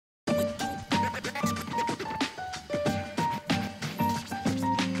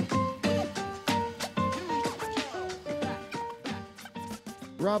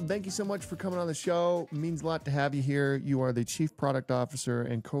Rob, thank you so much for coming on the show. It means a lot to have you here. You are the Chief Product Officer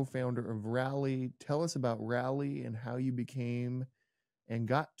and co-founder of Rally. Tell us about Rally and how you became and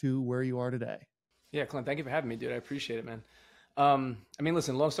got to where you are today. Yeah, Clint, thank you for having me, dude. I appreciate it, man.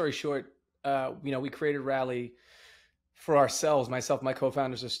 Listen, long story short, we created Rally for ourselves, myself, my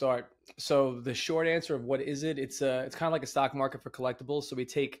co-founders to start. So the short answer of what is it? It's kind of like a stock market for collectibles. So we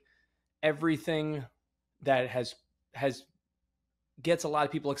take everything that has gets a lot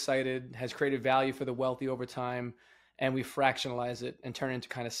of people excited, has created value for the wealthy over time, and we fractionalize it and turn it into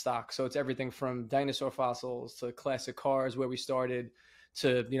kind of stock. So it's everything from dinosaur fossils to classic cars where we started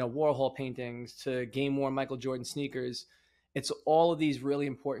to, Warhol paintings to game-worn Michael Jordan sneakers. It's all of these really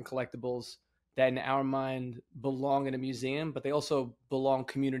important collectibles that in our mind belong in a museum, but they also belong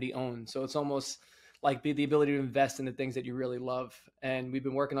community owned. So it's almost like the ability to invest in the things that you really love. And we've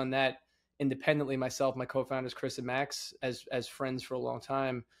been working on that independently, myself, my co-founders, Chris and Max, as friends for a long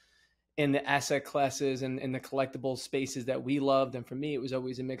time in the asset classes and in the collectible spaces that we loved. And for me, it was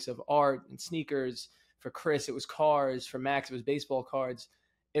always a mix of art and sneakers. For Chris, it was cars. For Max, it was baseball cards.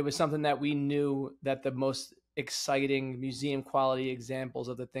 It was something that we knew that the most exciting museum quality examples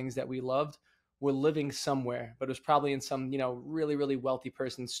of the things that we loved were living somewhere, but it was probably in some, really, really wealthy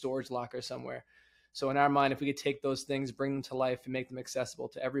person's storage locker somewhere. So in our mind, if we could take those things, bring them to life and make them accessible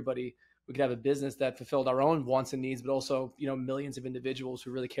to everybody, we could have a business that fulfilled our own wants and needs, but also, millions of individuals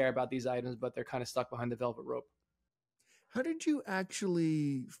who really care about these items, but they're kind of stuck behind the velvet rope. How did you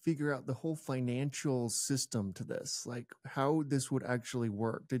actually figure out the whole financial system to this? Like how this would actually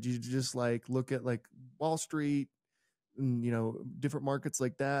work? Did you just look at Wall Street and, different markets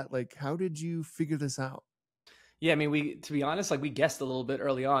like that? Like, how did you figure this out? Yeah, I mean, to be honest, we guessed a little bit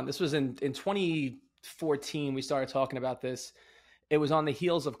early on. This was in 2014, we started talking about this. It was on the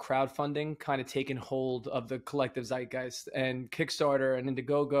heels of crowdfunding kind of taking hold of the collective zeitgeist, and Kickstarter and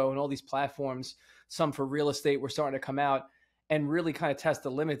Indiegogo and all these platforms, some for real estate, were starting to come out and really kind of test the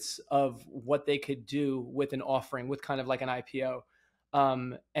limits of what they could do with an offering, with kind of like an IPO.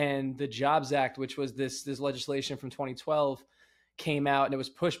 And the Jobs Act, which was this legislation from 2012, came out, and it was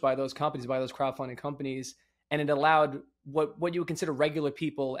pushed by those companies, by those crowdfunding companies, and it allowed what you would consider regular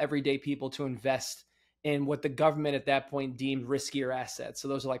people, everyday people, to invest in what the government at that point deemed riskier assets. So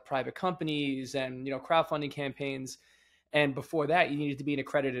those are like private companies and, crowdfunding campaigns. And before that, you needed to be an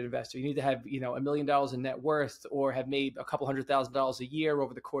accredited investor. You need to have, $1 million in net worth or have made a couple $100,000 a year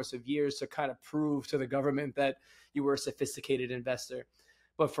over the course of years to kind of prove to the government that you were a sophisticated investor.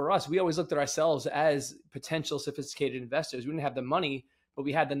 But for us, we always looked at ourselves as potential sophisticated investors. We didn't have the money, but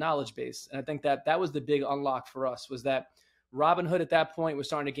we had the knowledge base. And I think that was the big unlock for us, was that Robinhood at that point was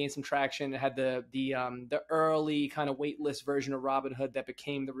starting to gain some traction. It had the early kind of waitlist version of Robinhood that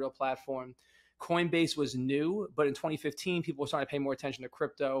became the real platform. Coinbase was new, but in 2015, people were starting to pay more attention to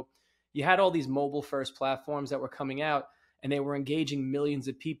crypto. You had all these mobile first platforms that were coming out, and they were engaging millions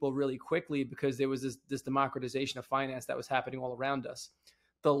of people really quickly because there was this democratization of finance that was happening all around us.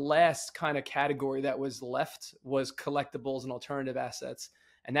 The last kind of category that was left was collectibles and alternative assets.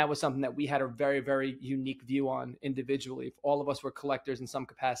 And that was something that we had a very, very unique view on individually. All of us were collectors in some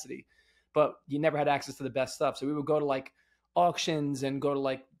capacity, but you never had access to the best stuff. So we would go to auctions and go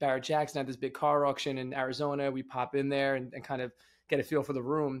to Barrett Jackson had this big car auction in Arizona. We pop in there and kind of get a feel for the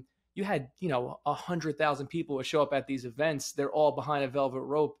room. You had, 100,000 people would show up at these events. They're all behind a velvet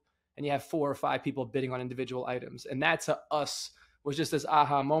rope, and you have 4 or 5 people bidding on individual items. And that to us was just this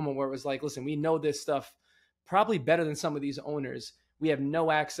aha moment where it was like, listen, we know this stuff probably better than some of these owners. We have no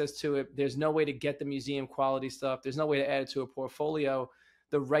access to it. There's no way to get the museum quality stuff. There's no way to add it to a portfolio.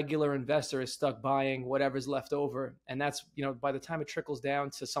 The regular investor is stuck buying whatever's left over. And that's, by the time it trickles down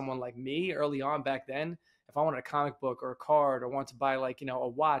to someone like me early on back then, if I wanted a comic book or a card or want to buy a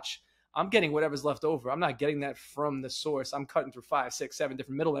watch, I'm getting whatever's left over. I'm not getting that from the source. I'm cutting through 5, 6, 7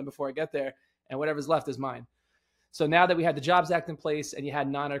 different middlemen before I get there. And whatever's left is mine. So now that we had the Jobs Act in place and you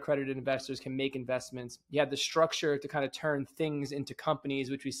had non-accredited investors can make investments, you had the structure to kind of turn things into companies,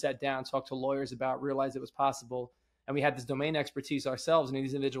 which we sat down, talked to lawyers about, realized it was possible. And we had this domain expertise ourselves in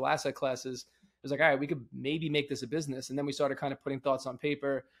these individual asset classes. It was like, all right, we could maybe make this a business. And then we started kind of putting thoughts on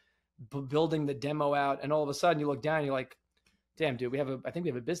paper, building the demo out. And all of a sudden you look down and you're like, damn, dude, I think we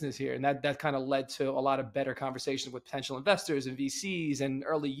have a business here. And that kind of led to a lot of better conversations with potential investors and VCs and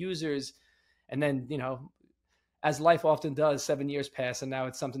early users. And then, as life often does, 7 years pass, and now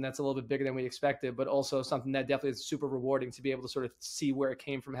it's something that's a little bit bigger than we expected, but also something that definitely is super rewarding to be able to sort of see where it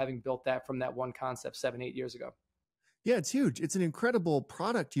came from, having built that from that one concept 7, 8 years ago. Yeah, it's huge. It's an incredible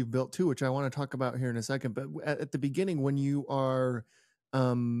product you've built too, which I want to talk about here in a second. But at the beginning, when you are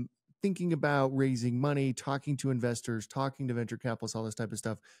thinking about raising money, talking to investors, talking to venture capitalists, all this type of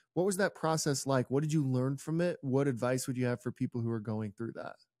stuff. What was that process like? What did you learn from it? What advice would you have for people who are going through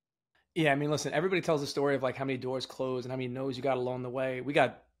that? Yeah, I mean, listen, everybody tells the story of like how many doors closed and how many no's you got along the way. We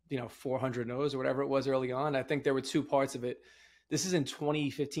got, 400 no's or whatever it was early on. I think there were two parts of it. This is in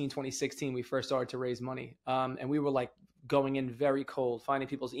 2015, 2016, we first started to raise money. And we were like going in very cold, finding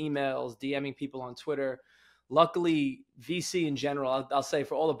people's emails, DMing people on Twitter. Luckily, VC in general, I'll say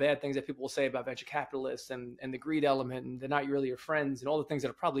for all the bad things that people will say about venture capitalists and the greed element, and they're not really your friends, and all the things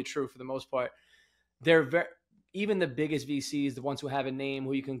that are probably true for the most part, they're very, even the biggest VCs, the ones who have a name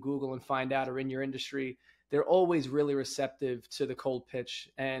who you can Google and find out are in your industry, they're always really receptive to the cold pitch.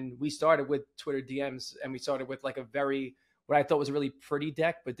 And we started with Twitter DMs, and we started with like a very, what I thought was a really pretty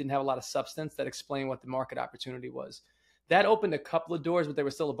deck, but didn't have a lot of substance that explained what the market opportunity was. That opened a couple of doors, but there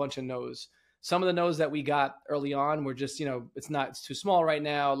were still a bunch of no's. Some of the no's that we got early on were just, it's too small right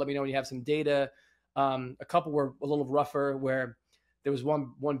now. Let me know when you have some data. A couple were a little rougher, where there was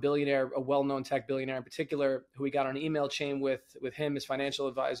one billionaire, a well-known tech billionaire in particular, who we got on an email chain with him, his financial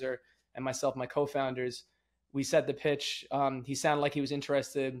advisor, and myself, my co-founders. We said the pitch. He sounded like he was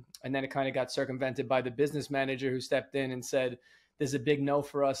interested, and then it kind of got circumvented by the business manager, who stepped in and said, "There's a big no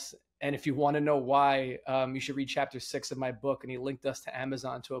for us, and if you want to know why, you should read chapter 6 of my book." And he linked us to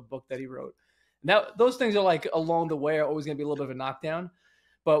Amazon to a book that he wrote. Now, those things are like along the way are always going to be a little bit of a knockdown.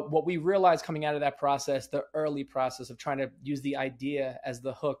 But what we realized coming out of that process, the early process of trying to use the idea as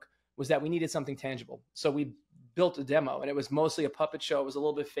the hook, was that we needed something tangible. So we built a demo, and it was mostly a puppet show. It was a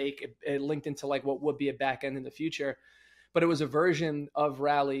little bit fake. It linked into like what would be a back end in the future, but it was a version of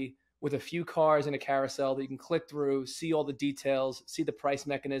Rally with a few cars and a carousel that you can click through, see all the details, see the price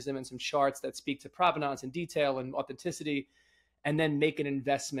mechanism, and some charts that speak to provenance and detail and authenticity, and then make an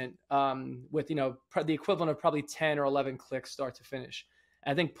investment with the equivalent of probably 10 or 11 clicks start to finish.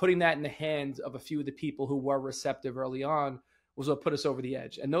 And I think putting that in the hands of a few of the people who were receptive early on was what put us over the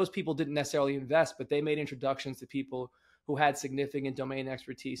edge. And those people didn't necessarily invest, but they made introductions to people who had significant domain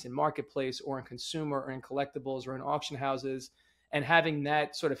expertise in marketplace or in consumer or in collectibles or in auction houses. And having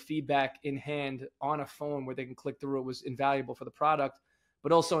that sort of feedback in hand on a phone where they can click through it was invaluable for the product,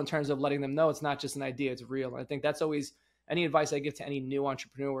 but also in terms of letting them know it's not just an idea, it's real. And I think that's always any advice I give to any new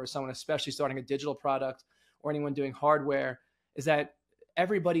entrepreneur or someone, especially starting a digital product or anyone doing hardware, is that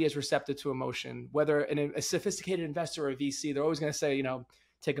everybody is receptive to emotion. Whether a sophisticated investor or a VC, they're always going to say,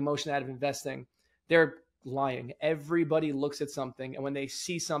 take emotion out of investing. They're lying. Everybody looks at something, and when they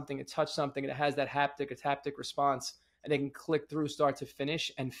see something and touch something, and it has that haptic response, and they can click through start to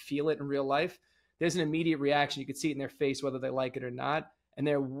finish and feel it in real life, there's an immediate reaction. You can see it in their face, whether they like it or not. And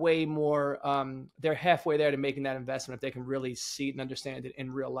they're way more, they're halfway there to making that investment if they can really see it and understand it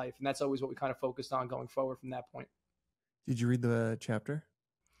in real life. And that's always what we kind of focused on going forward from that point. Did you read the chapter?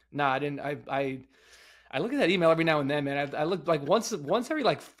 No, I didn't. I look at that email every now and then, man. I look like once every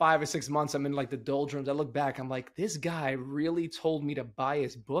like 5 or 6 months, I'm in like the doldrums. I look back, I'm like, this guy really told me to buy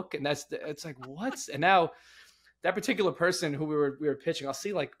his book. And it's like, what? And now that particular person who we were pitching, I'll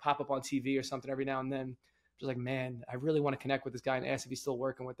see like pop up on TV or something every now and then. Just like, man, I really want to connect with this guy and ask if he's still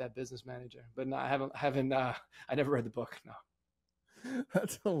working with that business manager. But no, I never read the book. No.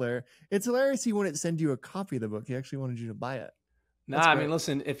 That's hilarious. It's hilarious he wouldn't send you a copy of the book. He actually wanted you to buy it. Nah, I mean,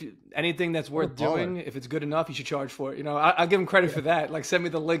 listen, if anything that's worth doing, if it's good enough, you should charge for it. I'll give him credit for that. Like, send me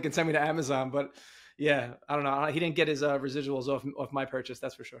the link and send me to Amazon. But yeah, I don't know. He didn't get his residuals off my purchase.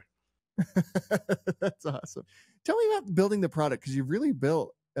 That's for sure. That's awesome. Tell me about building the product, because you've really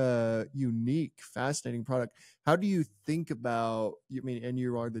built a unique, fascinating product. How do you think about, and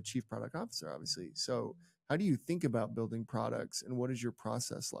you are the chief product officer, obviously. So how do you think about building products, and what is your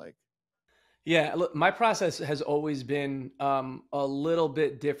process like? Yeah, look, my process has always been a little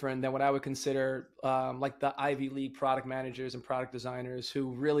bit different than what I would consider like the Ivy League product managers and product designers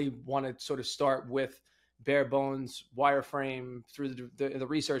who really want to sort of start with bare bones wireframe through the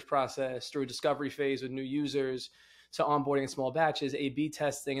research process, through a discovery phase with new users, to onboarding in small batches, A/B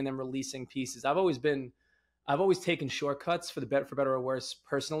testing, and then releasing pieces. I've always taken shortcuts for better or worse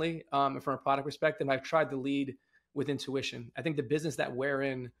personally, from a product perspective. I've tried to lead with intuition. I think the business that we're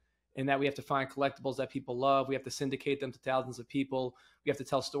in that we have to find collectibles that people love, we have to syndicate them to thousands of people, we have to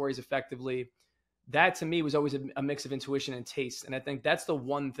tell stories effectively. That to me was always a mix of intuition and taste. And I think that's the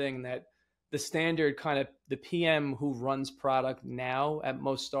one thing that the standard kind of the PM who runs product now at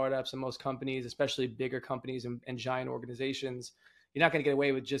most startups and most companies, especially bigger companies and giant organizations, you're not going to get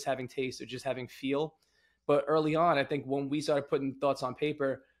away with just having taste or just having feel. But early on, I think when we started putting thoughts on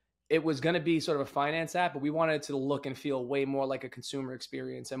paper, it was going to be sort of a finance app, but we wanted it to look and feel way more like a consumer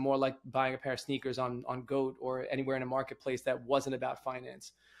experience and more like buying a pair of sneakers on GOAT or anywhere in a marketplace that wasn't about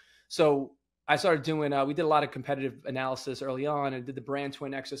finance. So I started doing, we did a lot of competitive analysis early on and did the brand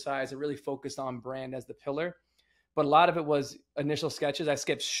twin exercise and really focused on brand as the pillar. But a lot of it was initial sketches. I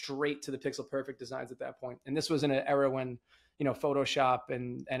skipped straight to the pixel perfect designs at that point. And this was in an era when, Photoshop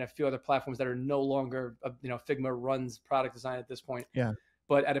and a few other platforms that are no longer, Figma runs product design at this point. Yeah.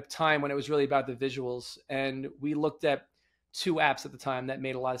 But at a time when it was really about the visuals. And we looked at two apps at the time that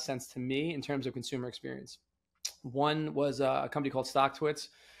made a lot of sense to me in terms of consumer experience. One was a company called StockTwits,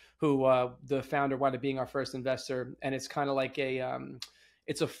 who the founder wound up being our first investor, and it's kind of like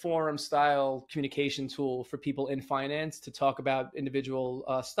it's a forum style communication tool for people in finance to talk about individual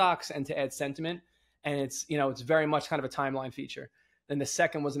stocks and to add sentiment. And it's very much kind of a timeline feature. Then the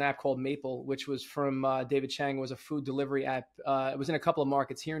second was an app called Maple, which was from David Chang. It was a food delivery app. It was in a couple of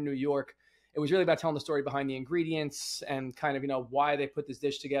markets here in New York. It was really about telling the story behind the ingredients and kind of why they put this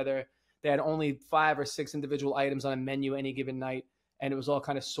dish together. They had only 5 or 6 individual items on a menu any given night, and it was all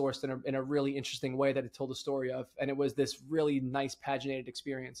kind of sourced in a really interesting way that it told the story of. And it was this really nice paginated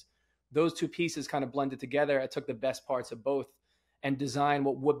experience. Those two pieces kind of blended together. I took the best parts of both and designed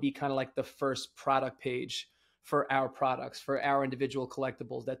what would be kind of like the first product page for our products, for our individual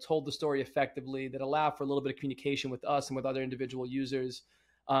collectibles, that told the story effectively, that allowed for a little bit of communication with us and with other individual users,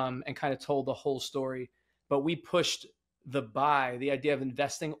 and kind of told the whole story. But we pushed the idea of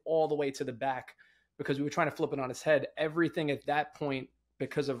investing all the way to the back, because we were trying to flip it on its head. Everything at that point,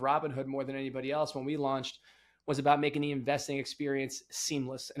 because of Robinhood more than anybody else, when we launched, was about making the investing experience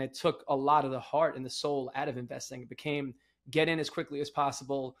seamless. And it took a lot of the heart and the soul out of investing. It became get in as quickly as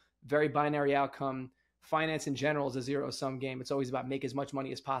possible, very binary outcome. Finance in general is a zero-sum game. It's always about make as much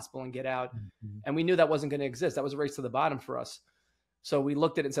money as possible and get out. Mm-hmm. And we knew that wasn't going to exist. That was a race to the bottom for us. So we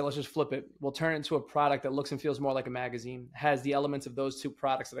looked at it and said, let's just flip it. We'll turn it into a product that looks and feels more like a magazine, has the elements of those two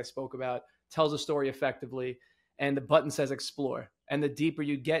products that I spoke about, tells a story effectively, and the button says explore. And the deeper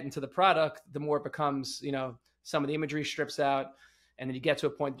you get into the product, the more it becomes, some of the imagery strips out, and then you get to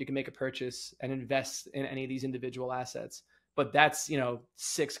a point that you can make a purchase and invest in any of these individual assets. But that's,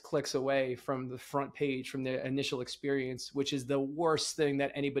 6 clicks away from the front page, from the initial experience, which is the worst thing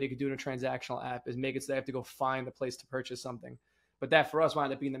that anybody could do in a transactional app, is make it so they have to go find the place to purchase something. But that for us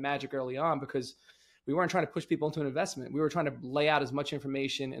wound up being the magic early on, because we weren't trying to push people into an investment. We were trying to lay out as much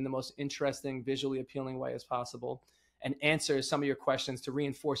information in the most interesting, visually appealing way as possible and answer some of your questions to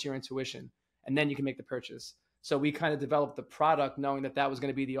reinforce your intuition. And then you can make the purchase. So we kind of developed the product knowing that was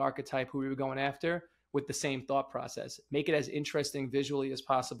going to be the archetype who we were going after, with the same thought process. Make it as interesting visually as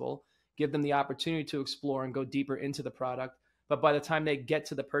possible, give them the opportunity to explore and go deeper into the product. But by the time they get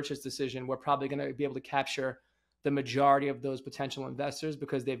to the purchase decision, we're probably going to be able to capture the majority of those potential investors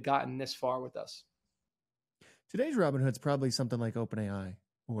because they've gotten this far with us. Today's Robinhood's probably something like OpenAI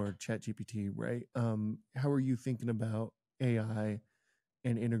or ChatGPT, right? How are you thinking about AI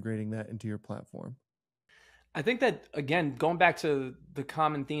and integrating that into your platform? I think that, again, going back to the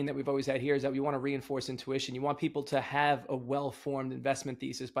common theme that we've always had here, is that we want to reinforce intuition. You want people to have a well-formed investment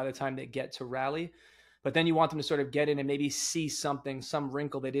thesis by the time they get to rally, but then you want them to sort of get in and maybe see something, some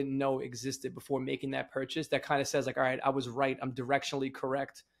wrinkle they didn't know existed before making that purchase, that kind of says like, all right, I was right, I'm directionally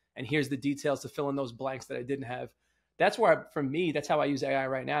correct, and here's the details to fill in those blanks that I didn't have. That's where, for me, that's how I use AI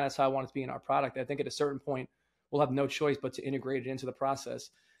right now. That's how I want it to be in our product. I think at a certain point, we'll have no choice but to integrate it into the process.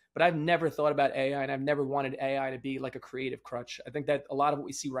 But I've never thought about AI, and I've never wanted AI to be like a creative crutch. I think that a lot of what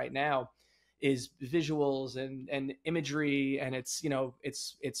we see right now is visuals and imagery, and it's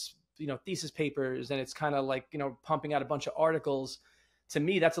thesis papers, and it's kind of like pumping out a bunch of articles. To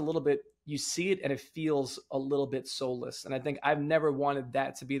me, that's a little bit, you see it and it feels a little bit soulless. And I think I've never wanted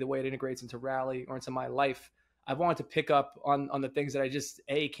that to be the way it integrates into Rally or into my life. I've wanted to pick up on the things that I just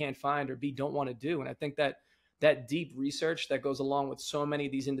A, can't find, or B, don't want to do. And I think that deep research that goes along with so many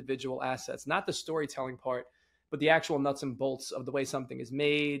of these individual assets, not the storytelling part, but the actual nuts and bolts of the way something is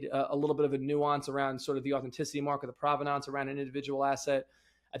made, a little bit of a nuance around sort of the authenticity mark or the provenance around an individual asset.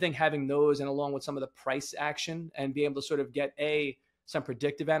 I think having those, and along with some of the price action, and be able to sort of get some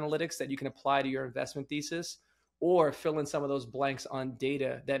predictive analytics that you can apply to your investment thesis, or fill in some of those blanks on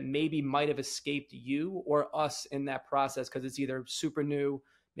data that maybe might have escaped you or us in that process because it's either super new,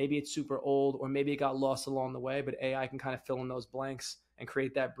 maybe it's super old, or maybe it got lost along the way, but AI can kind of fill in those blanks and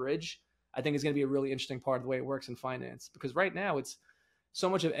create that bridge. I think it's going to be a really interesting part of the way it works in finance, because right now it's so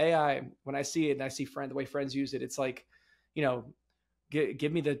much of AI. When I see it and I see the way friends use it, it's like,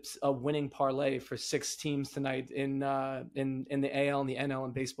 give me a winning parlay for 6 teams tonight in the AL and the NL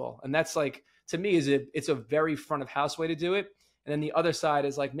and baseball. And that's like, to me, it's a very front of house way to do it. And then the other side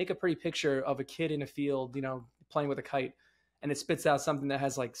is like, make a pretty picture of a kid in a field, playing with a kite, and it spits out something that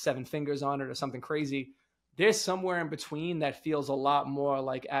has like 7 fingers on it or something crazy. there's somewhere in between that feels a lot more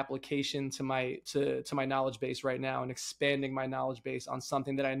like application to my knowledge base right now, and expanding my knowledge base on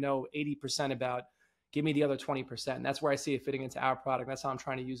something that I know 80% about. Give me the other 20%. And that's where I see it fitting into our product. That's how I'm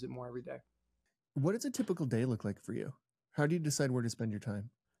trying to use it more every day. What does a typical day look like for you? How do you decide where to spend your time?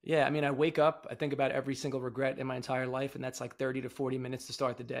 Yeah, I mean, I wake up, I think about every single regret in my entire life, and that's like 30 to 40 minutes to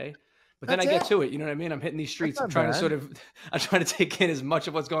start the day. But then I That's get it. to it, you know what I mean? I'm hitting these That's streets. I'm not trying to bad. sort of I'm trying to take in as much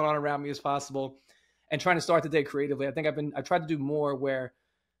of what's going on around me as possible and trying to start the day creatively. I think I've tried to do more where,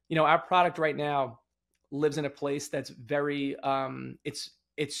 our product right now lives in a place that's very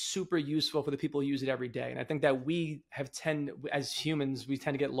it's super useful for the people who use it every day. And I think that we have as humans, we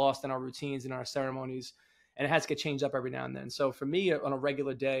tend to get lost in our routines and our ceremonies, and it has to get changed up every now and then. So for me, on a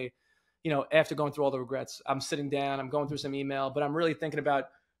regular day, after going through all the regrets, I'm sitting down, I'm going through some email, but I'm really thinking about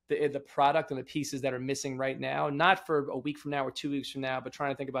the product and the pieces that are missing right now, not for a week from now or 2 weeks from now, but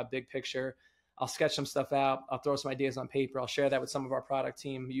trying to think about big picture. I'll sketch some stuff out. I'll throw some ideas on paper. I'll share that with some of our product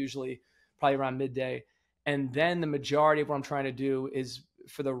team, usually probably around midday. And then the majority of what I'm trying to do is,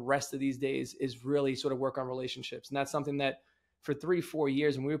 for the rest of these days, is really sort of work on relationships. And that's something that for 3-4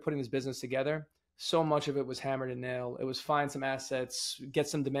 years when we were putting this business together, so much of it was hammered and nailed. It was find some assets, get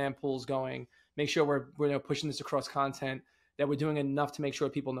some demand pools going, make sure we're pushing this across content, that we're doing enough to make sure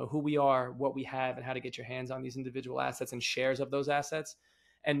people know who we are, what we have, and how to get your hands on these individual assets and shares of those assets.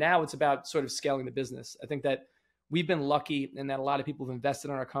 And now it's about sort of scaling the business. I think that we've been lucky in that a lot of people have invested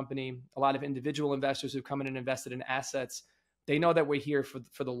in our company, a lot of individual investors who've come in and invested in assets. They know that we're here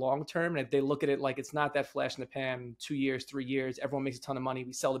for the long term. And if they look at it like it's not that flash in the pan, 2 years, 3 years, everyone makes a ton of money,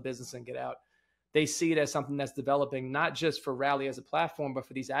 we sell the business and get out. They see it as something that's developing, not just for Rally as a platform, but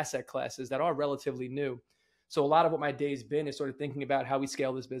for these asset classes that are relatively new. So a lot of what my day's been is sort of thinking about how we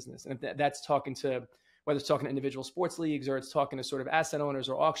scale this business. And that's talking to, whether it's talking to individual sports leagues or it's talking to sort of asset owners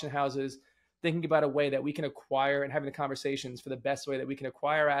or auction houses, thinking about a way that we can acquire and having the conversations for the best way that we can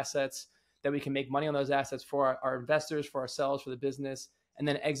acquire assets, that we can make money on those assets for our investors, for ourselves, for the business, and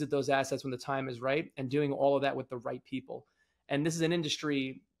then exit those assets when the time is right, and doing all of that with the right people. And this is an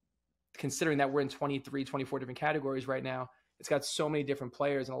industry, considering that we're in 23, 24 different categories right now, it's got so many different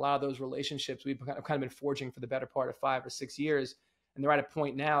players, and a lot of those relationships we've kind of been forging for the better part of 5 or 6 years. And they're at a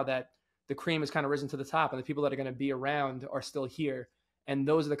point now that the cream has kind of risen to the top, and the people that are going to be around are still here. And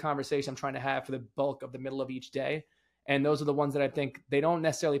those are the conversations I'm trying to have for the bulk of the middle of each day. And those are the ones that I think they don't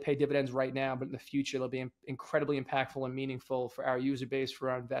necessarily pay dividends right now, but in the future, they'll be incredibly impactful and meaningful for our user base,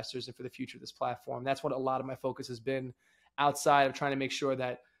 for our investors, and for the future of this platform. That's what a lot of my focus has been, outside of trying to make sure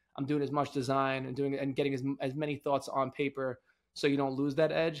that I'm doing as much design and getting as many thoughts on paper, so you don't lose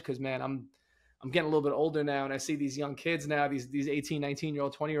that edge. Because, man, I'm getting a little bit older now, and I see these young kids now, these 18,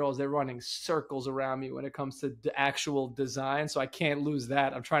 19-year-old, 20-year-olds, they're running circles around me when it comes to the actual design. So I can't lose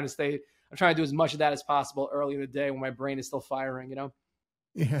that. I'm trying to do as much of that as possible early in the day when my brain is still firing.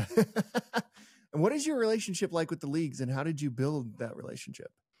 Yeah. And what is your relationship like with the leagues, and how did you build that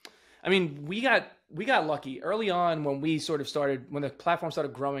relationship? I mean, we got lucky early on when when the platform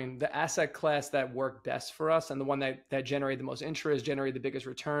started growing. The asset class that worked best for us, and the one that generated the most interest, generated the biggest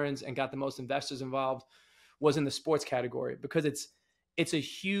returns, and got the most investors involved, was in the sports category, because it's a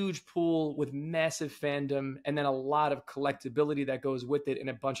huge pool with massive fandom, and then a lot of collectability that goes with it in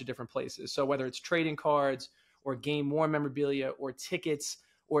a bunch of different places. So whether it's trading cards or game worn memorabilia or tickets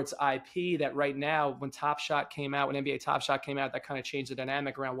or it's IP, that right now, when when NBA Top Shot came out, that kind of changed the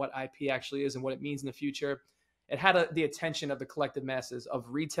dynamic around what IP actually is and what it means in the future. It had the attention of the collective masses, of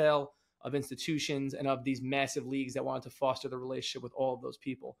retail, of institutions, and of these massive leagues that wanted to foster the relationship with all of those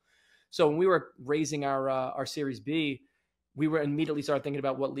people. So when we were raising our Series B, we were immediately started thinking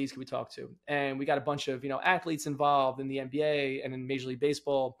about what leagues could we talk to. And we got a bunch of athletes involved in the NBA and in Major League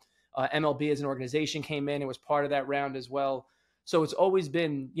Baseball. MLB as an organization came in and was part of that round as well. So it's always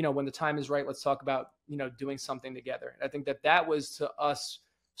been, when the time is right, let's talk about, doing something together. And I think that was, to us,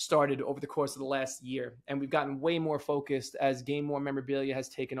 started over the course of the last year. And we've gotten way more focused as Game More Memorabilia has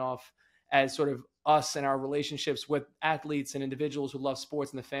taken off, as sort of us and our relationships with athletes and individuals who love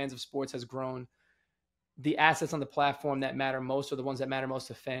sports and the fans of sports has grown. The assets on the platform that matter most are the ones that matter most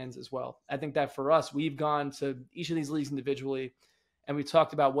to fans as well. I think that for us, we've gone to each of these leagues individually, and we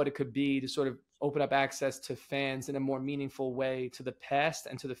talked about what it could be to sort of open up access to fans in a more meaningful way to the past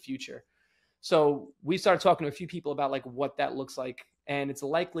and to the future. So we started talking to a few people about like what that looks like. And it's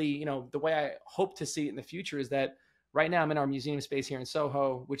likely, the way I hope to see it in the future is that right now I'm in our museum space here in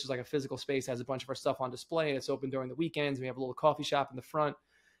Soho, which is like a physical space, has a bunch of our stuff on display, and it's open during the weekends. We have a little coffee shop in the front.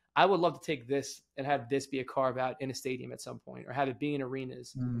 I would love to take this and have this be a carve out in a stadium at some point, or have it be in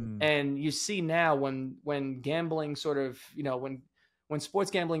arenas. And you see now when gambling sort of, when sports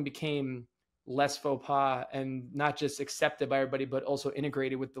gambling became less faux pas, and not just accepted by everybody, but also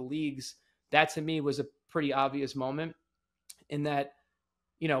integrated with the leagues. That to me was a pretty obvious moment in that,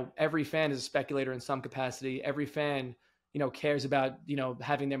 every fan is a speculator in some capacity. Every fan, cares about,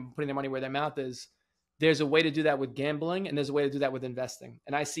 having them putting their money where their mouth is. There's a way to do that with gambling, and there's a way to do that with investing.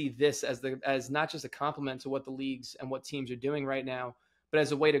 And I see this as not just a compliment to what the leagues and what teams are doing right now, but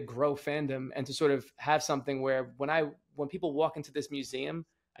as a way to grow fandom and to sort of have something where when people walk into this museum,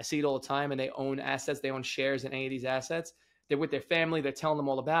 I see it all the time, and they own assets, they own shares in any of these assets. They're with their family, they're telling them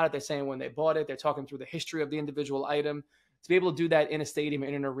all about it, they're saying when they bought it, they're talking through the history of the individual item. To be able to do that in a stadium,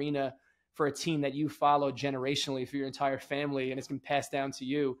 in an arena, for a team that you follow generationally for your entire family, and it's been passed down to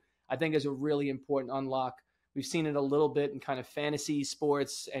you, I think is a really important unlock. We've seen it a little bit in kind of fantasy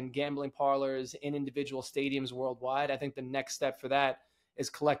sports and gambling parlors in individual stadiums worldwide. I think the next step for that is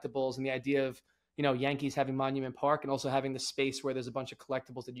collectibles, and the idea of, Yankees having Monument Park and also having the space where there's a bunch of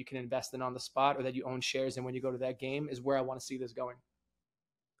collectibles that you can invest in on the spot, or that you own shares in when you go to that game, is where I want to see this going.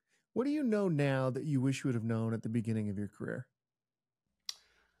 What do you know now that you wish you would have known at the beginning of your career?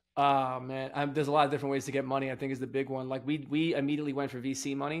 Oh man, there's a lot of different ways to get money, I think, is the big one. Like we immediately went for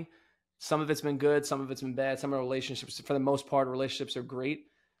VC money. Some of it's been good, some of it's been bad. Some of our relationships, for the most part, relationships are great.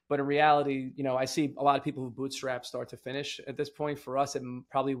 But in reality, I see a lot of people who bootstrap start to finish. At this point, for us, it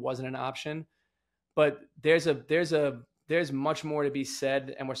probably wasn't an option. But there's much more to be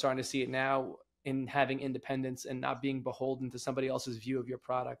said, and we're starting to see it now, in having independence and not being beholden to somebody else's view of your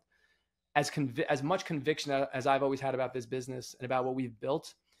product. As much conviction as I've always had about this business and about what we've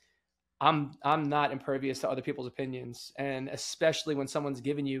built, I'm not impervious to other people's opinions, and especially when someone's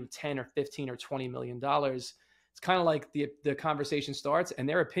giving you 10 or 15 or 20 million dollars, it's kind of like the conversation starts and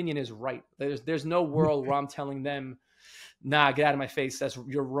their opinion is right. There's no world where I'm telling them, nah, get out of my face,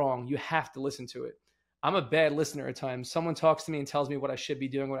 you're wrong. You have to listen to it. I'm a bad listener at times. Someone talks to me and tells me what I should be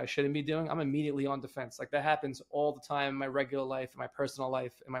doing, what I shouldn't be doing, I'm immediately on defense. Like, that happens all the time in my regular life, in my personal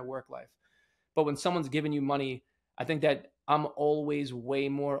life, in my work life. But when someone's giving you money, I think that I'm always way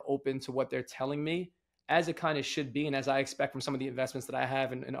more open to what they're telling me, as it kind of should be, and as I expect from some of the investments that I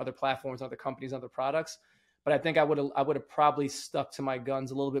have in other platforms, other companies, other products. But I think I would have probably stuck to my guns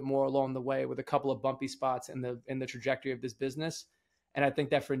a little bit more along the way, with a couple of bumpy spots in the trajectory of this business. And I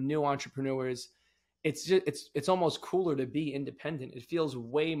think that for new entrepreneurs, it's almost cooler to be independent. It feels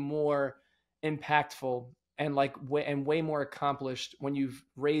way more impactful and way more accomplished when you've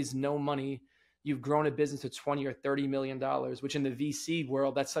raised no money. You've grown a business to 20 or $30 million, which in the VC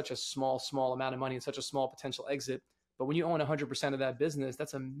world, that's such a small amount of money and such a small potential exit. But when you own 100% of that business,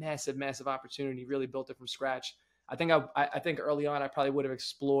 that's a massive, massive opportunity. Really built it from scratch. I think early on, I probably would have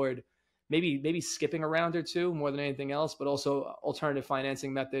explored maybe skipping a round or two more than anything else, but also alternative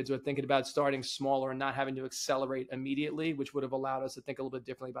financing methods, or thinking about starting smaller and not having to accelerate immediately, which would have allowed us to think a little bit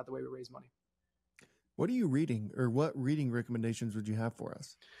differently about the way we raise money. What are you reading, or what reading recommendations would you have for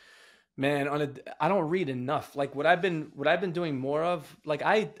us? Man, I don't read enough. Like, what I've been doing more of, like,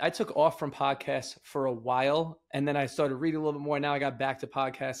 I took off from podcasts for a while, and then I started reading a little bit more. Now I got back to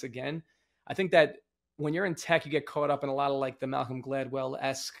podcasts again. I think that when you're in tech, you get caught up in a lot of like the Malcolm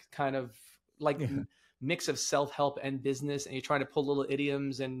Gladwell-esque kind of like mix of self-help and business, and you're trying to pull little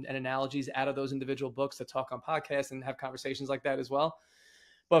idioms and analogies out of those individual books to talk on podcasts and have conversations like that as well.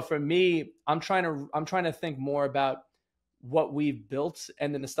 But for me, I'm trying to think more about what we've built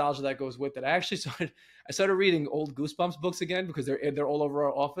and the nostalgia that goes with it. I started reading old Goosebumps books again, because they're all over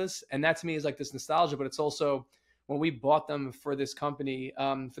our office, and that to me is like this nostalgia. But it's also, when we bought them for this company,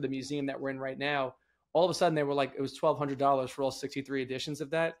 for the museum that we're in right now, all of a sudden they were like, it was $1,200 for all 63 editions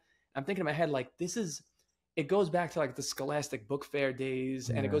of that. I'm thinking in my head, like, it goes back to like the Scholastic Book Fair days,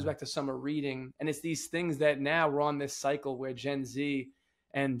 and it goes back to summer reading, and it's these things that now we're on this cycle where Gen Z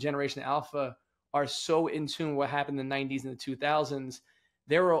and Generation Alpha are so in tune with what happened in the 90s and the 2000s.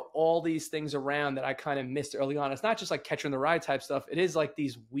 There are all these things around that I kind of missed early on. It's not just like Catcher in the Rye type stuff. It is like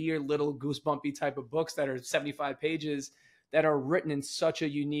these weird little goosebumpy type of books that are 75 pages that are written in such a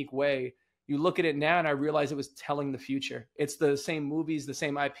unique way. You look at it now and I realize it was telling the future. It's the same movies, the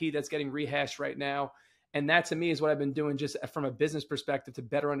same IP that's getting rehashed right now. And that to me is what I've been doing, just from a business perspective, to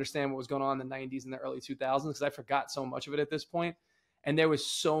better understand what was going on in the 90s and the early 2000s, because I forgot so much of it at this point. And there was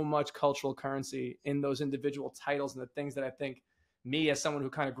so much cultural currency in those individual titles, and the things that I think me, as someone who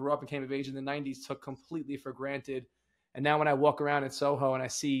kind of grew up and came of age in the 90s, took completely for granted. And now when I walk around in Soho and I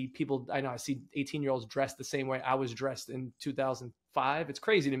see people, I see 18-year-olds dressed the same way I was dressed in 2005. It's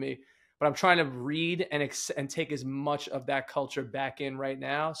crazy to me. But I'm trying to read and take as much of that culture back in right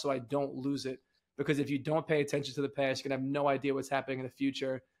now, so I don't lose it. Because if you don't pay attention to the past, you're going to have no idea what's happening in the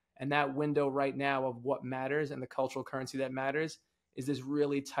future. And that window right now of what matters and the cultural currency that matters is this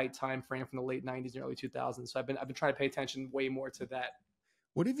really tight time frame from the late 90s and early 2000s. So I've been trying to pay attention way more to that.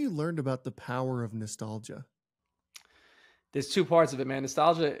 What have you learned about the power of nostalgia? There's two parts of it, man.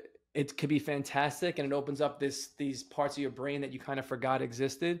 Nostalgia, it could be fantastic and it opens up these parts of your brain that you kind of forgot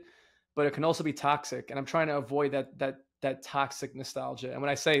existed, but it can also be toxic. And I'm trying to avoid that toxic nostalgia. And when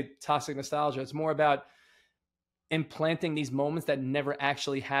I say toxic nostalgia, it's more about implanting these moments that never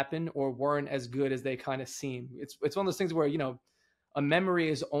actually happened or weren't as good as they kind of seem. It's one of those things where, a memory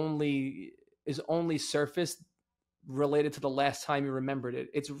is only surfaced related to the last time you remembered it.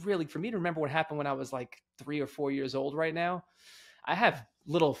 It's really, for me to remember what happened when I was like 3 or 4 years old right now, I have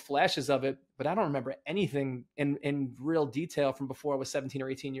little flashes of it, but I don't remember anything in real detail from before I was 17 or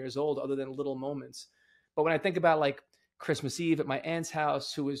 18 years old, other than little moments. But when I think about like Christmas Eve at my aunt's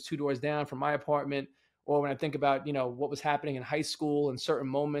house, who was two doors down from my apartment, or when I think about, what was happening in high school and certain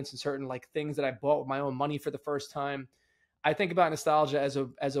moments and certain like things that I bought with my own money for the first time, I think about nostalgia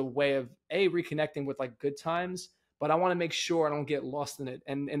as a way of reconnecting with like good times, but I want to make sure I don't get lost in it.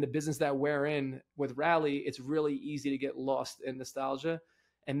 And in the business that we're in with Rally, it's really easy to get lost in nostalgia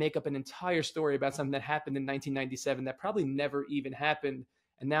and make up an entire story about something that happened in 1997 that probably never even happened.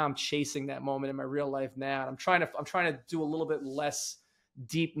 And now I'm chasing that moment in my real life now. And I'm trying to do a little bit less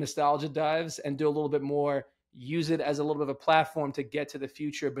deep nostalgia dives and do a little bit more, use it as a little bit of a platform to get to the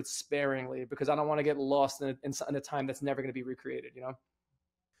future, but sparingly, because I don't want to get lost in a time that's never going to be recreated.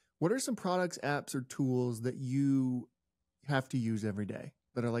 What are some products, apps, or tools that you have to use every day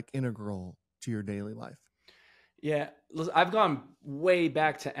that are like integral to your daily life? Yeah, listen, I've gone way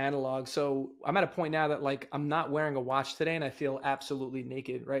back to analog. So I'm at a point now that like I'm not wearing a watch today and I feel absolutely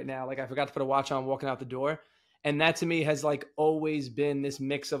naked right now. Like I forgot to put a watch on walking out the door. And that to me has like always been this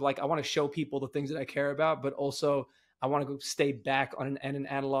mix of like, I want to show people the things that I care about, but also I want to go stay back on an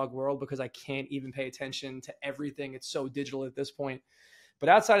analog world because I can't even pay attention to everything. It's so digital at this point. But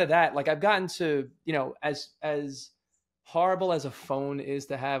outside of that, like I've gotten to, as horrible as a phone is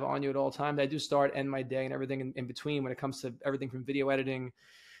to have on you at all times, I do start end my day and everything in between when it comes to everything from video editing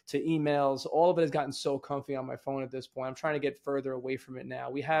to emails. All of it has gotten so comfy on my phone at this point. I'm trying to get further away from it now.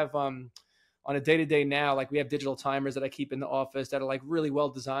 We have on a day-to-day now, like we have digital timers that I keep in the office that are like really well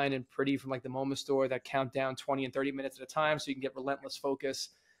designed and pretty from like the Moment Store that count down 20 and 30 minutes at a time so you can get relentless focus.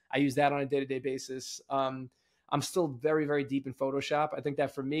 I use that on a day-to-day basis. I'm still very, very deep in Photoshop. I think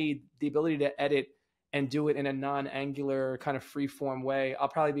that for me, the ability to edit and do it in a non-angular kind of free-form way, I'll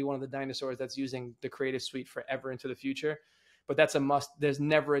probably be one of the dinosaurs that's using the Creative Suite forever into the future. But that's a must. There's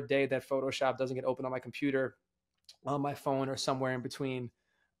never a day that Photoshop doesn't get open on my computer, on my phone, or somewhere in between.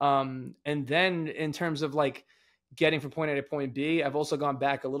 And then in terms of like getting from point A to point B, I've also gone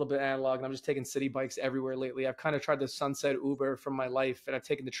back a little bit analog and I'm just taking city bikes everywhere lately. I've kind of tried to sunset Uber from my life and I've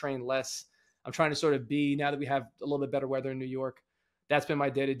taken the train less. I'm trying to sort of be, now that we have a little bit better weather in New York, that's been my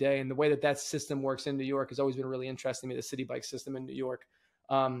day to day. And the way that system works in New York has always been really interesting to me, the city bike system in New York.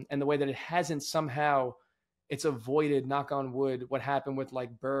 And the way that it hasn't somehow, it's avoided, knock on wood, what happened with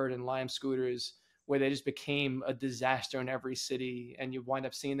like Bird and Lime scooters, where they just became a disaster in every city and you wind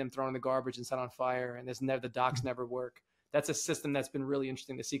up seeing them thrown in the garbage and set on fire and the docks never work. That's a system that's been really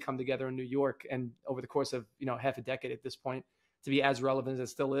interesting to see come together in New York and over the course of, half a decade at this point to be as relevant as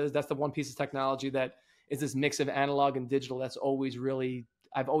it still is. That's the one piece of technology that is this mix of analog and digital that's always really,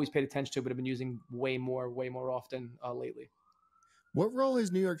 I've always paid attention to, but I've been using way more often lately. What role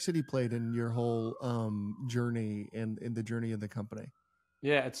has New York City played in your whole journey and in the journey of the company?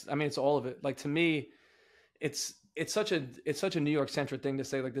 Yeah, it's all of it. Like to me, it's such a New York centric thing to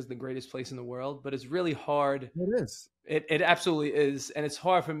say like this is the greatest place in the world, but it's really hard. It is. It absolutely is, and it's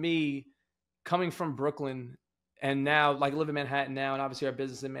hard for me coming from Brooklyn and now like live in Manhattan now, and obviously our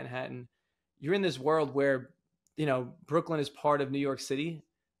business in Manhattan. You're in this world where Brooklyn is part of New York City,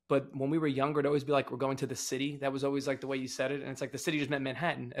 but when we were younger, it'd always be like we're going to the city. That was always like the way you said it, and it's like the city just meant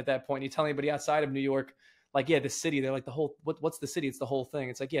Manhattan at that point. You tell anybody outside of New York, like, yeah, the city, they're like the whole, what's the city? It's the whole thing.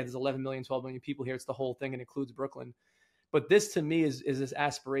 It's like, yeah, there's 11 million, 12 million people here. It's the whole thing and includes Brooklyn. But this to me is this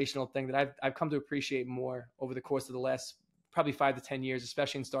aspirational thing that I've come to appreciate more over the course of the last probably 5 to 10 years,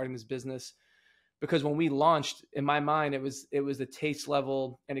 especially in starting this business. Because when we launched, in my mind, it was a taste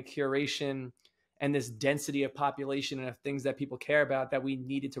level and a curation and this density of population and of things that people care about that we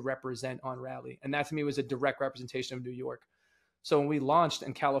needed to represent on Rally. And that to me was a direct representation of New York. So when we launched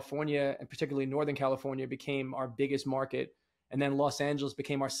in California, and particularly Northern California, became our biggest market, and then Los Angeles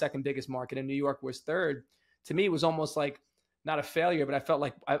became our second biggest market, and New York was third, to me it was almost like not a failure, but I felt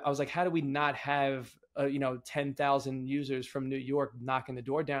like I was like, how do we not have 10,000 users from New York knocking the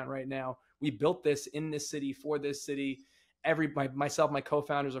door down right now? We built this in this city for this city. Myself, my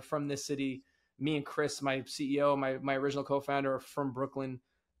co-founders are from this city. Me and Chris, my CEO, my original co-founder, are from Brooklyn.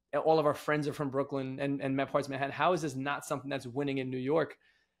 All of our friends are from Brooklyn and parts of Manhattan. How is this not something that's winning in New York?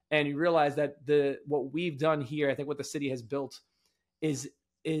 And you realize that what we've done here, I think what the city has built is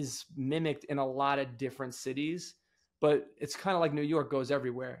is mimicked in a lot of different cities, but it's kind of like New York goes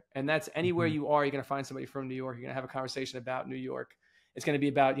everywhere. And that's anywhere Hmm. you are, you're going to find somebody from New York. You're going to have a conversation about New York. It's going to be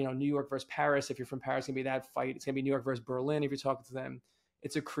about, New York versus Paris. If you're from Paris, it's going to be that fight. It's going to be New York versus Berlin if you're talking to them.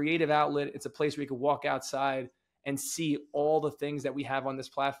 It's a creative outlet. It's a place where you can walk outside and see all the things that we have on this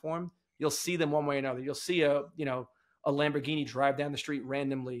platform. You'll see them one way or another. You'll see a Lamborghini drive down the street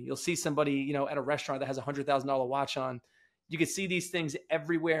randomly. You'll see somebody, at a restaurant that has a $100,000 watch on. You could see these things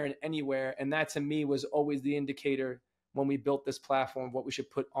everywhere and anywhere. And that to me was always the indicator when we built this platform, what we should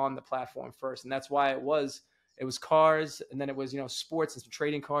put on the platform first. And that's why it was cars, and then it was, sports and some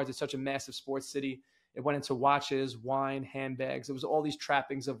trading cards. It's such a massive sports city. It went into watches, wine, handbags. It was all these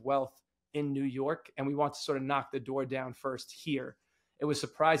trappings of wealth in New York. And we want to sort of knock the door down first here. It was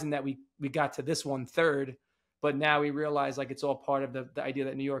surprising that we got to this one third, but now we realize like it's all part of the idea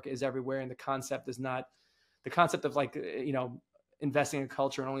that New York is everywhere, and the concept is not the concept of like investing in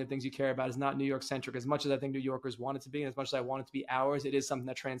culture and only the things you care about is not New York centric. As much as I think New Yorkers want it to be, and as much as I want it to be ours, it is something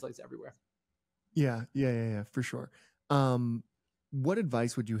that translates everywhere. Yeah, for sure. What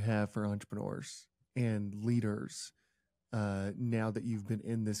advice would you have for entrepreneurs and leaders now that you've been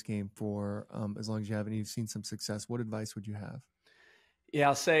in this game for as long as you have and you've seen some success? What advice would you have? Yeah,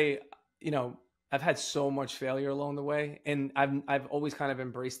 I'll say, I've had so much failure along the way, and I've always kind of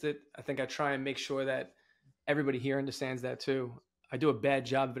embraced it. I think I try and make sure that everybody here understands that too. I do a bad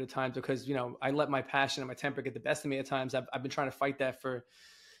job of it at times because, I let my passion and my temper get the best of me at times. I've been trying to fight that for,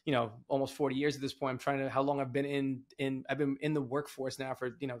 almost 40 years at this point. I'm trying to, how long I've been I've been in the workforce now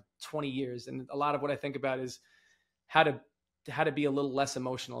for, 20 years. And a lot of what I think about is how to be a little less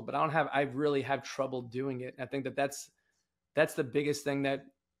emotional, but I really have trouble doing it. And I think that's the biggest thing that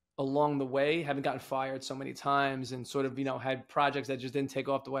along the way, having gotten fired so many times and sort of, had projects that just didn't take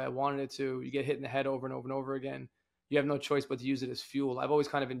off the way I wanted it to. You get hit in the head over and over and over again. You have no choice but to use it as fuel. I've always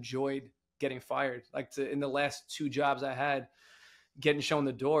kind of enjoyed getting fired. Like in the last two jobs I had, getting shown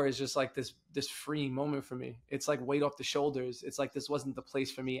the door is just like this freeing moment for me. It's like weight off the shoulders. It's like this wasn't the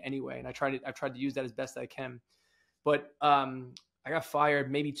place for me anyway. And I've tried to use that as best I can. But I got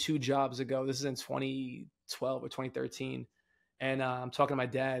fired maybe two jobs ago. This is in 2012 or 2013. And I'm talking to my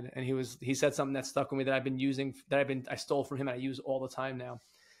dad, and he said something that stuck with me that I've been using, I stole from him and I use all the time now.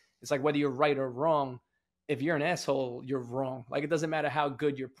 It's like, whether you're right or wrong, if you're an asshole, you're wrong. Like, it doesn't matter how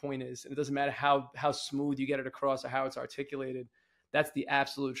good your point is. It doesn't matter how smooth you get it across or how it's articulated. That's the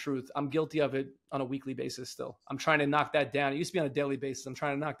absolute truth. I'm guilty of it on a weekly basis still. I'm trying to knock that down. It used to be on a daily basis. I'm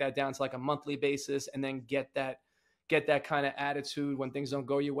trying to knock that down to like a monthly basis, and then get that kind of attitude when things don't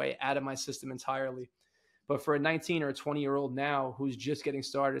go your way out of my system entirely. But for a 19 or a 20-year-old now who's just getting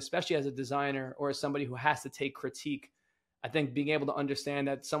started, especially as a designer or as somebody who has to take critique, I think being able to understand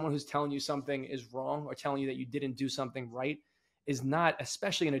that someone who's telling you something is wrong or telling you that you didn't do something right is not,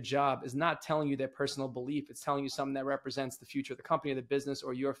 especially in a job, is not telling you their personal belief. It's telling you something that represents the future of the company or the business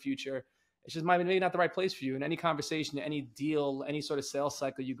or your future. It's just maybe not the right place for you. In any conversation, any deal, any sort of sales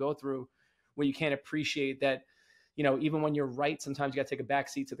cycle you go through where you can't appreciate that, even when you're right, sometimes you got to take a back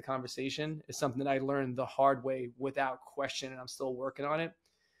seat to the conversation, is something that I learned the hard way without question, and I'm still working on it.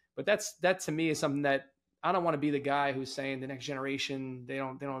 But that to me is something that I don't want to be the guy who's saying the next generation, they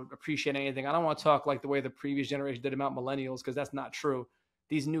don't appreciate anything. I don't want to talk like the way the previous generation did about millennials, because that's not true.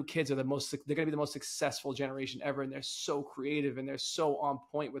 These new kids are they're going to be the most successful generation ever, and they're so creative and they're so on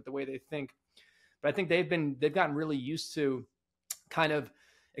point with the way they think. But I think they've gotten really used to kind of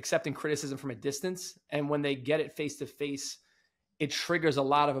accepting criticism from a distance, and when they get it face to face, it triggers a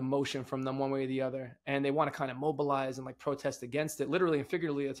lot of emotion from them one way or the other, and they want to kind of mobilize and like protest against it, literally and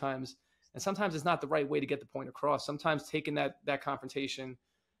figuratively at times. And sometimes it's not the right way to get the point across. Sometimes taking that confrontation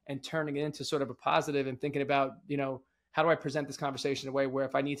and turning it into sort of a positive and thinking about, how do I present this conversation in a way where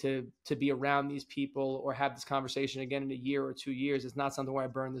if I need to be around these people or have this conversation again in a year or 2 years, it's not something where I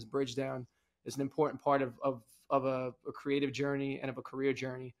burn this bridge down. It's an important part of a creative journey and of a career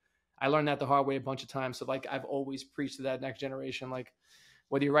journey. I learned that the hard way a bunch of times. So like, I've always preached to that next generation, like,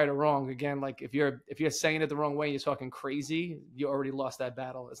 whether you're right or wrong, again, like if you're saying it the wrong way, you're talking crazy, you already lost that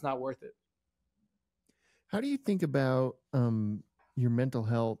battle. It's not worth it. How do you think about your mental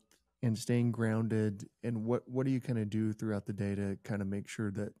health and staying grounded, and what do you kind of do throughout the day to kind of make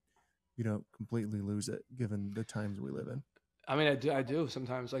sure that you don't completely lose it given the times we live in? I mean, I do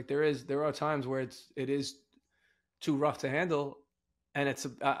sometimes. Like there are times where it is too rough to handle, and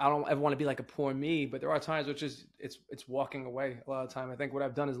I don't ever want to be like a poor me, but there are times which is it's walking away a lot of time. I think what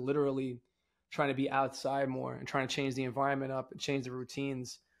I've done is literally trying to be outside more and trying to change the environment up and change the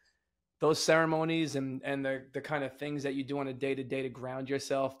routines. Those ceremonies and the kind of things that you do on a day to day to ground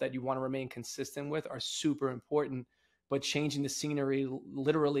yourself that you want to remain consistent with are super important. But changing the scenery,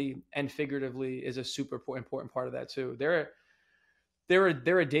 literally and figuratively, is a super important part of that too. There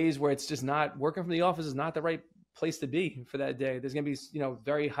are days where it's just not working from the office is not the right place to be for that day. There's going to be,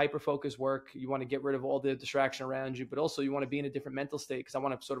 very hyper focused work. You want to get rid of all the distraction around you, but also you want to be in a different mental state, because I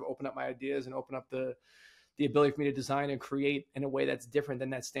want to sort of open up my ideas and open up the ability for me to design and create in a way that's different than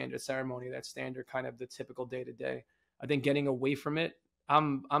that standard ceremony, that standard kind of the typical day to day. I think getting away from it,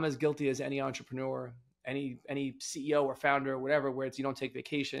 I'm as guilty as any entrepreneur, any CEO or founder or whatever, where it's you don't take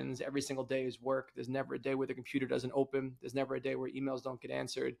vacations. Every single day is work. There's never a day where the computer doesn't open. There's never a day where emails don't get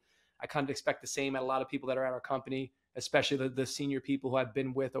answered. I kind of expect the same at a lot of people that are at our company, especially the senior people who I've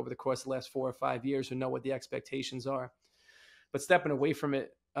been with over the course of the last 4 or 5 years, who know what the expectations are. But stepping away from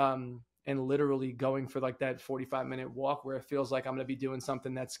it, and literally going for like that 45-minute walk where it feels like I'm going to be doing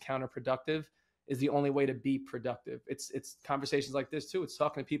something that's counterproductive is the only way to be productive. It's conversations like this too. It's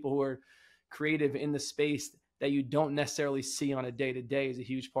talking to people who are creative in the space that you don't necessarily see on a day-to-day is a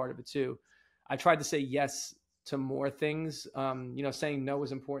huge part of it too. I tried to say yes to more things. Saying no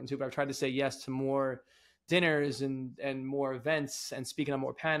is important too, but I've tried to say yes to more dinners and more events and speaking on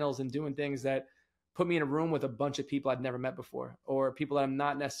more panels and doing things that put me in a room with a bunch of people I'd never met before, or people that I'm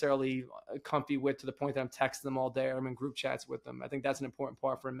not necessarily comfy with to the point that I'm texting them all day or I'm in group chats with them. I think that's an important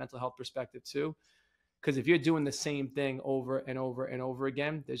part for a mental health perspective too. Because if you're doing the same thing over and over and over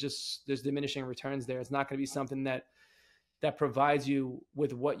again, there's diminishing returns there. It's not going to be something that provides you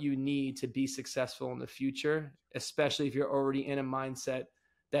with what you need to be successful in the future, especially if you're already in a mindset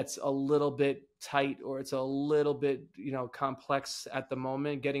that's a little bit tight or it's a little bit, complex at the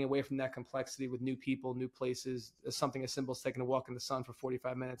moment. Getting away from that complexity with new people, new places, something as simple as taking a walk in the sun for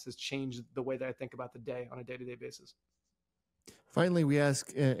 45 minutes has changed the way that I think about the day on a day-to-day basis. Finally, we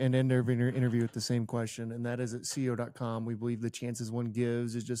ask and end every interview with the same question, and that is at CEO.com. We believe the chances one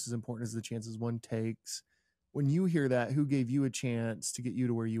gives is just as important as the chances one takes. When you hear that, who gave you a chance to get you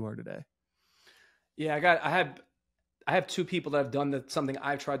to where you are today? Yeah, I have two people that have done something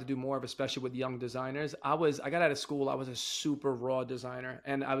I've tried to do more of, especially with young designers. I got out of school, I was a super raw designer,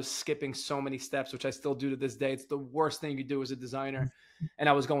 and I was skipping so many steps, which I still do to this day. It's the worst thing you do as a designer. And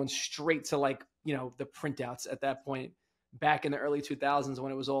I was going straight to the printouts at that point, back in the early 2000s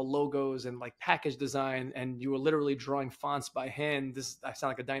when it was all logos and like package design, and you were literally drawing fonts by hand. I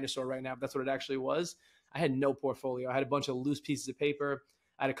sound like a dinosaur right now, but that's what it actually was. I had no portfolio. I had a bunch of loose pieces of paper.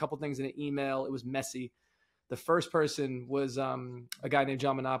 I had a couple things in an email. It was messy. The first person was a guy named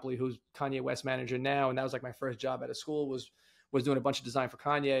John Monopoly, who's Kanye West manager now. And that was like my first job out of school, was doing a bunch of design for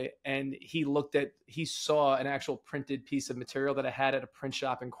Kanye. And he saw an actual printed piece of material that I had at a print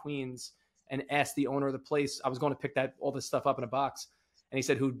shop in Queens, and asked the owner of the place. I was going to pick all this stuff up in a box. And he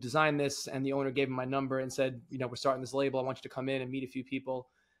said, who designed this? And the owner gave him my number and said, we're starting this label. I want you to come in and meet a few people.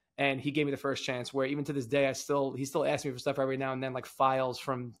 And he gave me the first chance, where even to this day, he still asks me for stuff every now and then, like files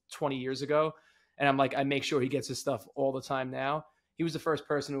from 20 years ago. And I'm like, I make sure he gets his stuff all the time now. He was the first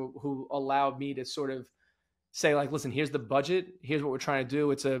person who allowed me to sort of say, like, listen, here's the budget. Here's what we're trying to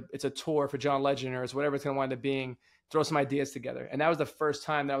do. It's a tour for John Legend, or it's whatever it's going to wind up being. Throw some ideas together. And that was the first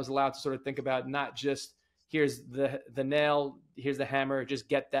time that I was allowed to sort of think about not just here's the nail, here's the hammer, just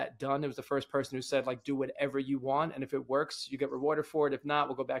get that done. It was the first person who said, like, do whatever you want. And if it works, you get rewarded for it. If not,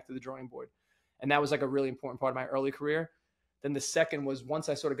 we'll go back to the drawing board. And that was like a really important part of my early career. Then the second was once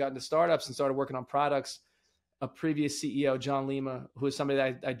I sort of got into startups and started working on products, a previous CEO, John Lima, who is somebody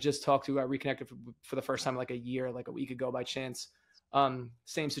that I just talked to, I reconnected for the first time like a week ago by chance.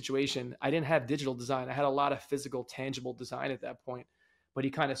 Same situation. I didn't have digital design. I had a lot of physical, tangible design at that point, but he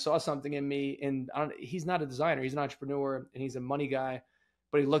kind of saw something in me. And he's not a designer, he's an entrepreneur and he's a money guy,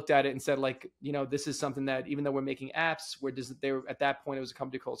 but he looked at it and said, like, this is something that even though we're making apps, at that point, it was a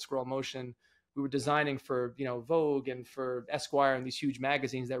company called Scroll Motion. We were designing for, Vogue and for Esquire and these huge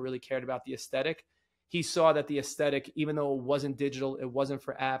magazines that really cared about the aesthetic. He saw that the aesthetic, even though it wasn't digital, it wasn't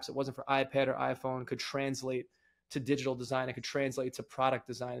for apps, it wasn't for iPad or iPhone, could translate to digital design. It could translate to product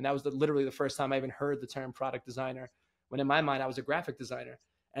design. And that was literally the first time I even heard the term product designer, when in my mind, I was a graphic designer.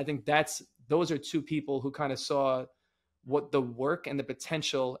 And I think those are two people who kind of saw what the work and the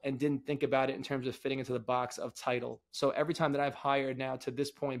potential and didn't think about it in terms of fitting into the box of title. So every time that I've hired now to this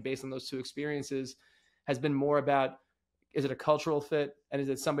point, based on those two experiences, has been more about, is it a cultural fit? And is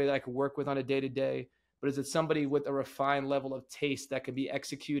it somebody that I could work with on a day-to-day? But is it somebody with a refined level of taste that can be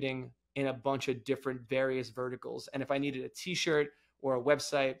executing in a bunch of different various verticals? And if I needed a t-shirt or a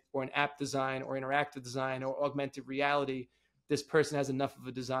website or an app design or interactive design or augmented reality, this person has enough of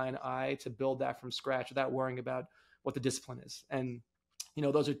a design eye to build that from scratch without worrying about what the discipline is. And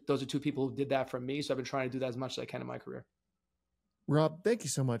those are two people who did that for me. So I've been trying to do that as much as I can in my career. Rob, thank you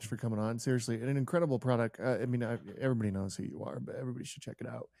so much for coming on. Seriously, an incredible product. I mean, everybody knows who you are, but everybody should check it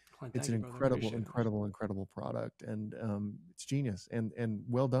out. It's an incredible product, and it's genius. And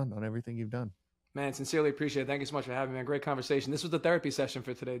well done on everything you've done. Man, sincerely appreciate it. Thank you so much for having me, man. Great conversation. This was the therapy session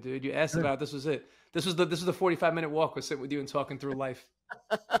for today, dude. You asked about it. This was it. This was the 45-minute walk. We're sitting with you and talking through life.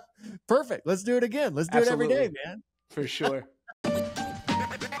 Perfect. Let's do it again. Let's do it every day, man. For sure.